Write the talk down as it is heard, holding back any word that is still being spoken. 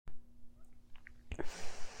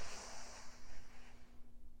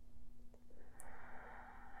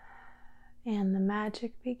And the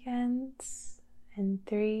magic begins in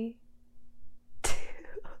 3, 2,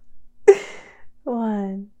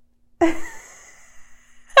 1.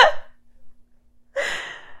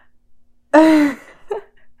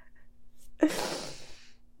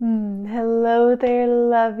 Hello there,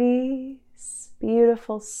 lovies,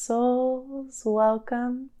 beautiful souls.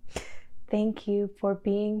 Welcome. Thank you for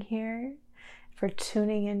being here, for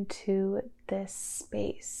tuning into this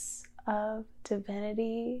space of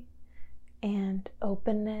divinity and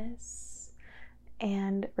openness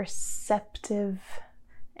and receptive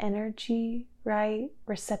energy, right?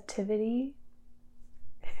 Receptivity.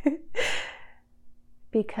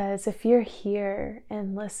 Because if you're here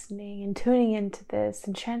and listening and tuning into this,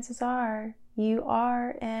 then chances are you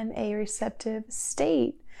are in a receptive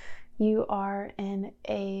state. You are in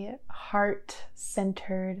a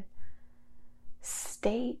heart-centered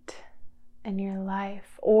state in your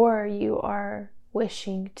life, or you are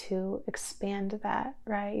wishing to expand that,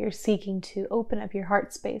 right? You're seeking to open up your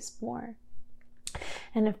heart space more.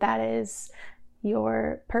 And if that is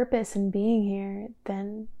your purpose in being here,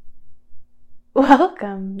 then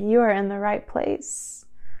welcome. You are in the right place.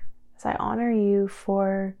 As I honor you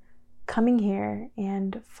for coming here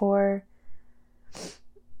and for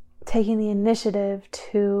taking the initiative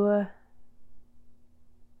to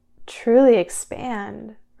truly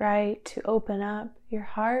expand, right? To open up your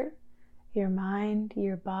heart, your mind,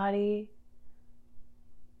 your body,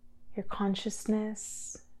 your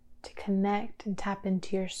consciousness, to connect and tap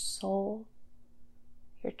into your soul,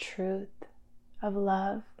 your truth of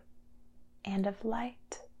love and of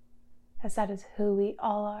light, as that is who we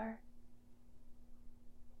all are.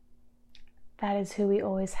 That is who we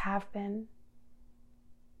always have been.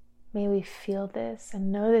 May we feel this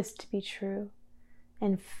and know this to be true,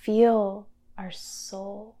 and feel our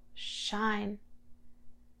soul shine,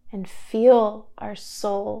 and feel our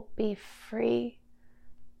soul be free,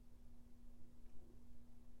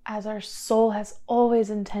 as our soul has always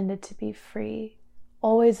intended to be free,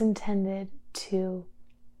 always intended to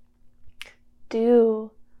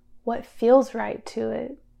do what feels right to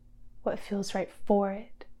it, what feels right for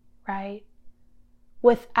it, right?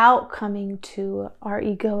 Without coming to our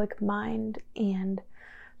egoic mind and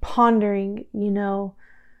pondering,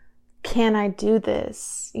 can I do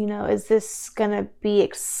this? Is this going to be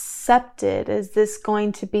accepted? Is this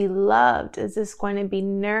going to be loved? Is this going to be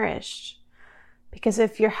nourished? Because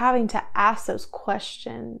if you're having to ask those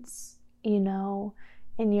questions, and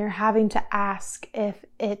you're having to ask if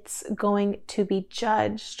it's going to be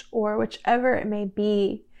judged or whichever it may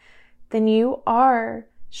be, then you are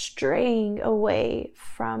straying away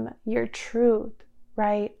from your truth,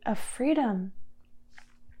 right? Of freedom.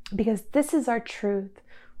 Because this is our truth.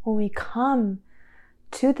 When we come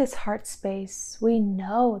to this heart space, we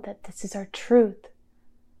know that this is our truth,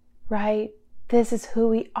 right? This is who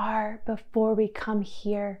we are before we come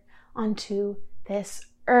here onto this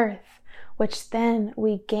earth, which then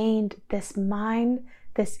we gained this mind,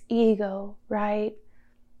 this ego, right?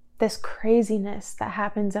 This craziness that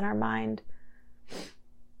happens in our mind,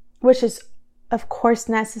 which is of course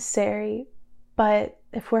necessary. But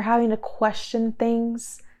if we're having to question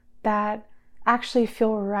things that actually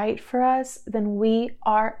feel right for us, then we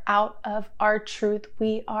are out of our truth.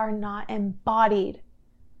 We are not embodied.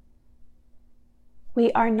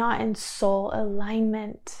 We are not in soul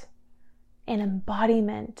alignment and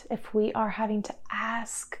embodiment if we are having to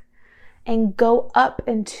ask and go up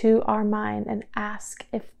into our mind and ask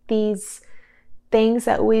if these things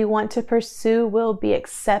that we want to pursue will be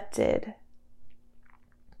accepted.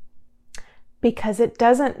 Because it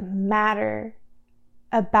doesn't matter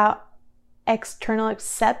about external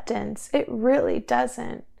acceptance. It really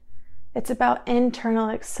doesn't. It's about internal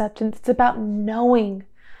acceptance. It's about knowing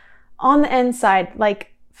on the inside,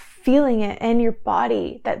 like feeling it in your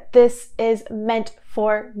body, that this is meant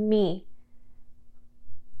for me.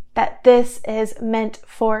 That this is meant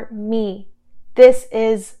for me. This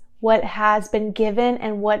is what has been given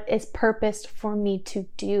and what is purposed for me to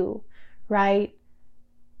do, right?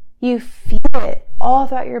 You feel it all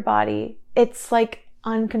throughout your body. It's like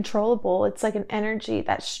uncontrollable. It's like an energy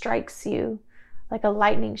that strikes you like a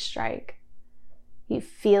lightning strike. You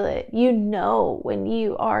feel it. You know when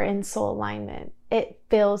you are in soul alignment. It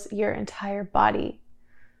fills your entire body.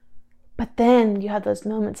 But then you have those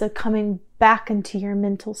moments of coming back into your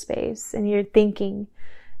mental space and you're thinking,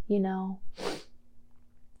 what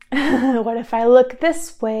if I look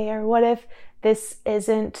this way? Or what if this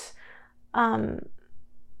isn't,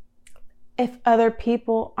 if other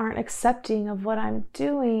people aren't accepting of what I'm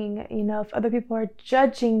doing, if other people are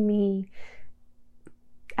judging me,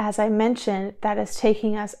 as I mentioned, that is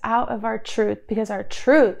taking us out of our truth, because our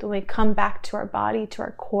truth, when we come back to our body, to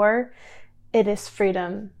our core, it is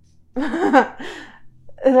freedom.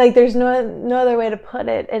 Like there's no other way to put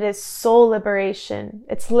it. It is soul liberation.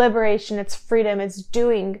 It's liberation. It's freedom. It's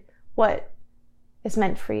doing what is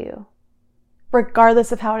meant for you,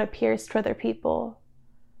 regardless of how it appears to other people.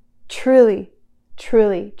 Truly,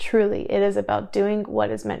 truly, truly, it is about doing what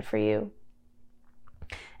is meant for you.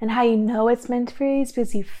 And how you know it's meant for you is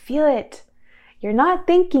because you feel it. You're not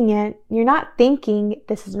thinking it. You're not thinking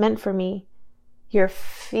this is meant for me. You're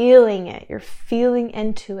feeling it. You're feeling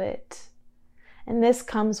into it. And this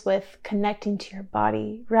comes with connecting to your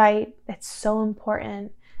body, right? It's so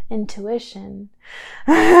important. Intuition.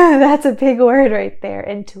 That's a big word right there,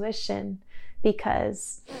 intuition.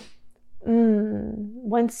 Because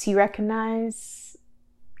once you recognize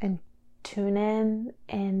and tune in,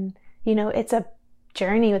 and it's a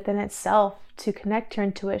journey within itself to connect your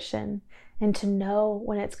intuition and to know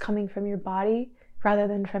when it's coming from your body rather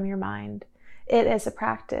than from your mind. It is a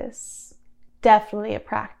practice, definitely a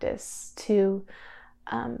practice to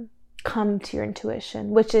come to your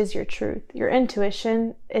intuition, which is your truth. Your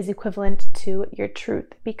intuition is equivalent to your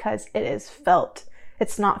truth because it is felt.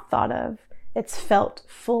 It's not thought of. It's felt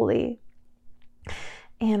fully.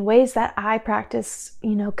 And ways that I practice,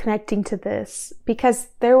 connecting to this, because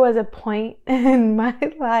there was a point in my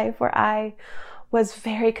life where I was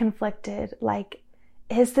very conflicted. Like,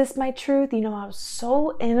 is this my truth? I was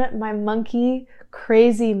so in my monkey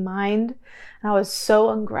crazy mind, and I was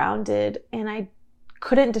so ungrounded, and I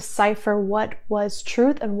couldn't decipher what was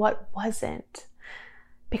truth and what wasn't,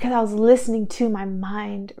 because I was listening to my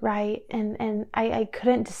mind, right? And I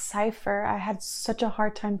couldn't decipher. I had such a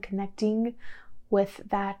hard time connecting with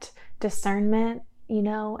that discernment,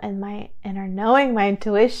 and my inner knowing, my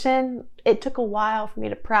intuition. It took a while for me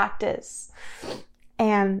to practice.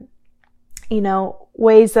 And,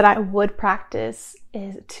 ways that I would practice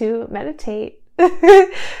is to meditate.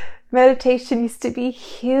 Meditation used to be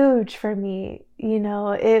huge for me.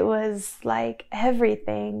 It was like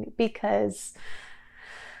everything, because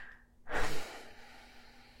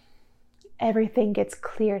everything gets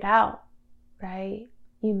cleared out, right?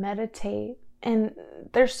 You meditate. And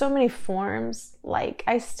there's so many forms. Like,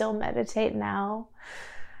 I still meditate now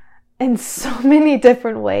in so many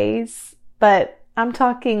different ways, but I'm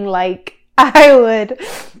talking like I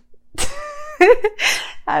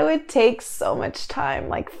would take so much time,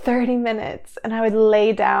 like 30 minutes, and I would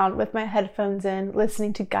lay down with my headphones in,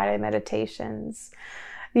 listening to guided meditations.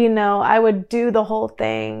 I would do the whole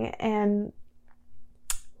thing, and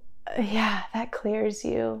yeah, that clears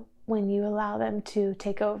you when you allow them to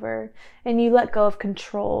take over and you let go of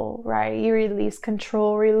control, right? You release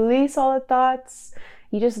control, release all the thoughts.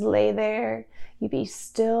 You just lay there. You be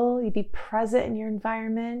still, you be present in your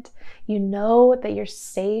environment. You know that you're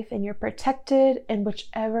safe and you're protected in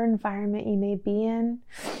whichever environment you may be in.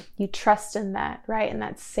 You trust in that, right? And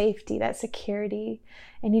that safety, that security.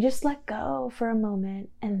 And you just let go for a moment.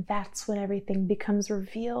 And that's when everything becomes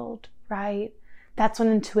revealed, right? That's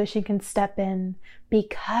when intuition can step in,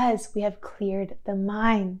 because we have cleared the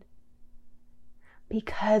mind.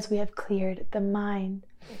 Because we have cleared the mind.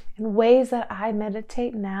 In ways that I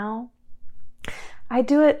meditate now, I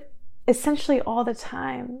do it essentially all the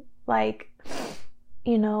time. Like,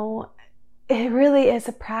 it really is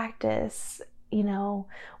a practice. When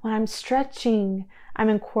I'm stretching, I'm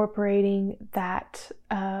incorporating that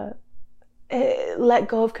let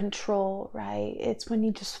go of control, right? It's when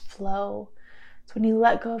you just flow. It's when you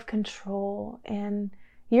let go of control, and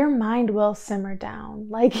your mind will simmer down.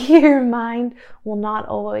 Like, your mind will not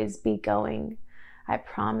always be going. I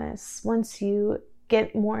promise. Once you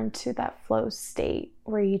get more into that flow state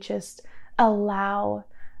where you just allow,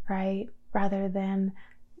 right? Rather than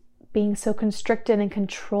being so constricted and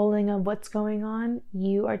controlling of what's going on,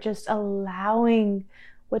 you are just allowing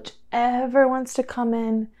whichever wants to come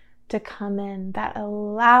in. That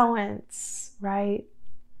allowance, right?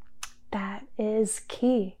 That is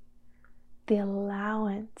key. The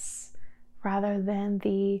allowance, rather than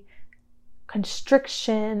the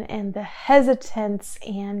constriction and the hesitance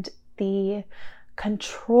and the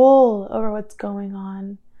control over what's going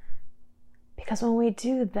on. Because when we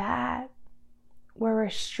do that, we're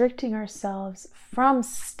restricting ourselves from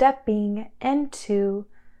stepping into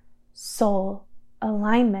soul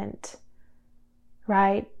alignment,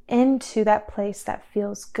 right? Into that place that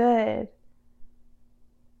feels good,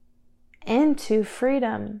 into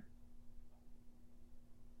freedom.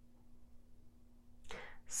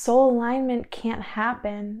 Soul alignment can't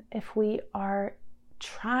happen if we are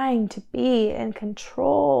trying to be in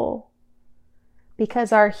control,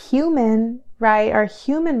 because our human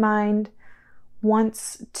mind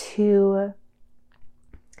wants to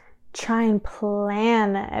try and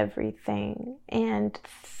plan everything and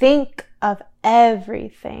think of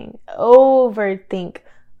everything, overthink,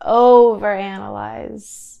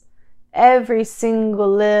 overanalyze every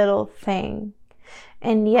single little thing.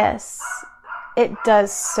 And yes, it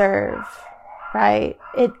does serve, right?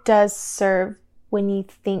 It does serve when you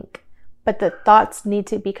think, but the thoughts need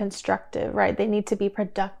to be constructive, right? They need to be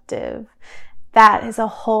productive. That is a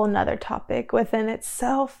whole nother topic within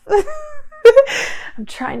itself. I'm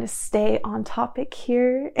trying to stay on topic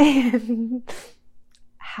here and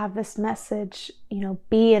have this message,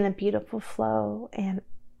 be in a beautiful flow. And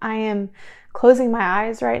I am closing my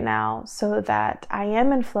eyes right now so that I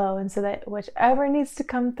am in flow, and so that whichever needs to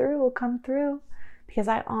come through will come through, because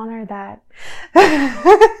I honor that.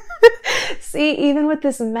 See, even with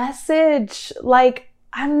this message,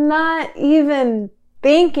 I'm not even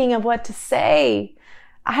thinking of what to say.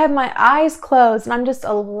 I have my eyes closed and I'm just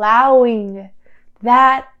allowing.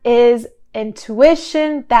 That is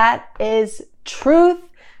intuition. That is truth.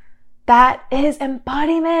 That is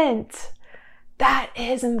embodiment. That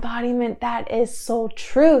is embodiment. That is soul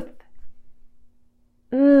truth.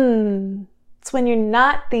 It's when you're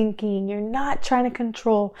not thinking, you're not trying to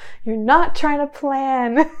control, you're not trying to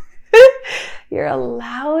plan. You're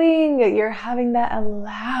allowing, you're having that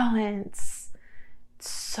allowance. It's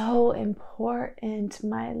so important,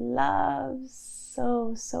 my loves.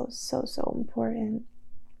 So important.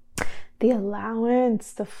 The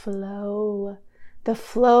allowance, the flow. The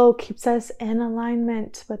flow keeps us in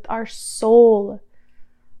alignment with our soul,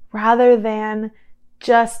 rather than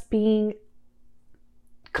just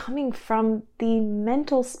coming from the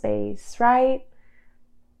mental space, right?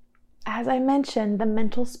 As I mentioned, the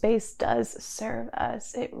mental space does serve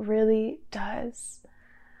us. It really does.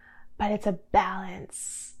 But it's a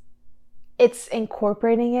balance. It's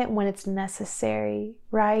incorporating it when it's necessary,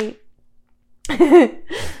 right?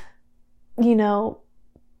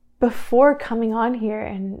 Before coming on here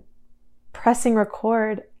and pressing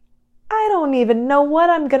record, I don't even know what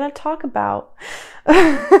I'm going to talk about.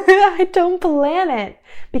 I don't plan it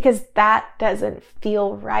because that doesn't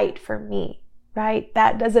feel right for me, right?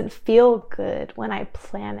 That doesn't feel good when I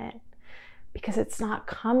plan it because it's not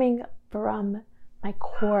coming from my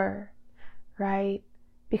core, right?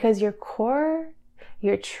 Because your core,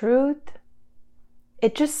 your truth,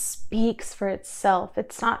 it just speaks for itself.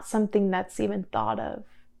 It's not something that's even thought of,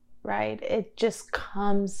 right? It just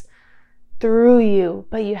comes through you,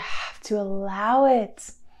 but you have to allow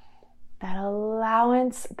it. That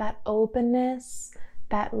allowance, that openness,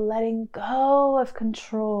 that letting go of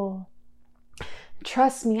control.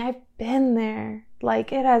 Trust me, I've been there.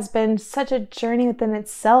 It has been such a journey within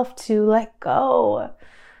itself to let go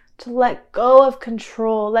of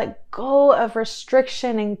control, let go of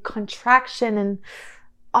restriction and contraction and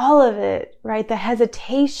all of it, right? The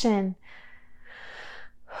hesitation.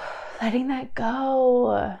 Letting that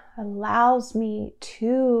go allows me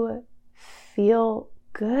to feel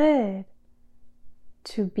good,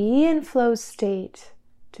 to be in flow state,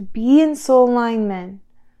 to be in soul alignment,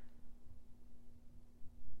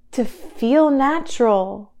 to feel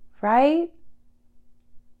natural, right?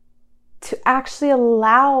 To actually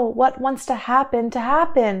allow what wants to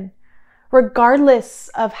happen, regardless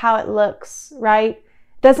of how it looks, right?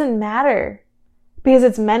 It doesn't matter because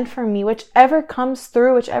it's meant for me. Whichever comes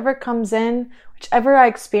through, whichever comes in, whichever I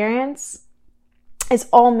experience is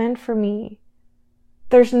all meant for me.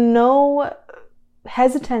 There's no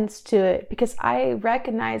hesitance to it because I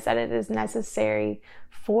recognize that it is necessary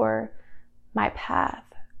for my path,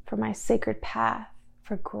 for my sacred path,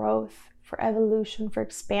 for growth, for evolution, for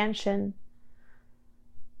expansion,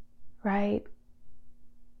 right?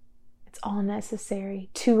 It's all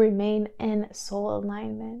necessary to remain in soul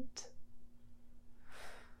alignment.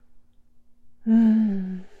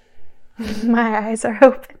 My eyes are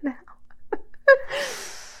open now.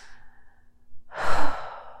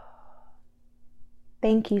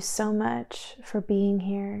 Thank you so much for being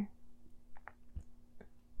here,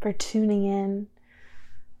 for tuning in.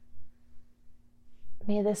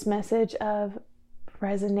 May this message have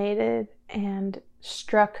resonated and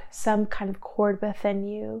struck some kind of chord within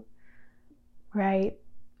you, right?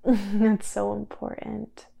 That's so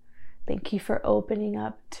important. Thank you for opening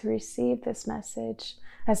up to receive this message,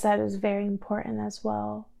 as that is very important as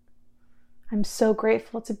well. I'm so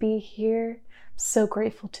grateful to be here. I'm so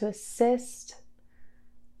grateful to assist,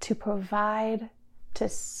 to provide, to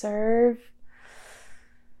serve.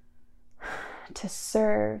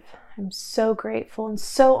 I'm so grateful and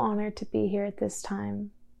so honored to be here at this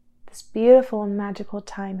time, this beautiful and magical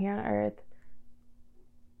time here on earth.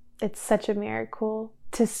 it's such a miracle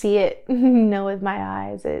to see it, with my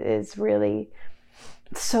eyes. It is really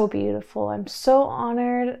so beautiful. I'm so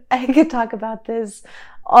honored. I could talk about this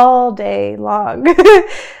all day long,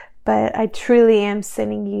 but I truly am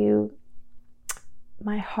sending you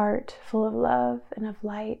my heart full of love and of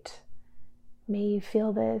light. May you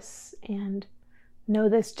feel this and know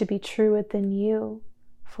this to be true within you,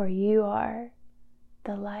 for you are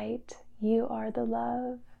the light. You are the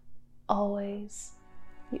love. Always.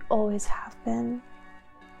 You always have been.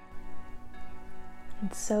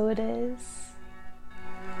 And so it is.